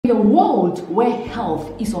a world where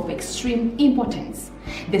health is of extreme importance,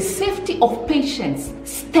 the safety of patients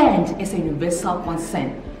stands as a universal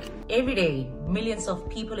concern. Every day, millions of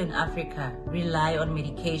people in Africa rely on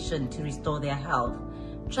medication to restore their health,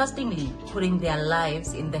 trustingly putting their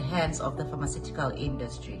lives in the hands of the pharmaceutical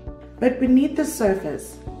industry. But beneath the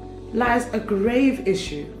surface lies a grave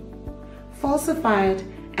issue: falsified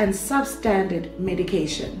and substandard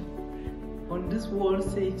medication. On this World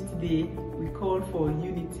Safety Day, we call for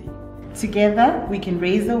unity. Together, we can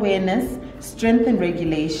raise awareness, strengthen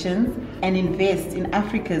regulations, and invest in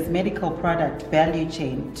Africa's medical product value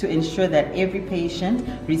chain to ensure that every patient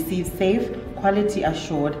receives safe,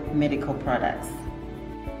 quality-assured medical products.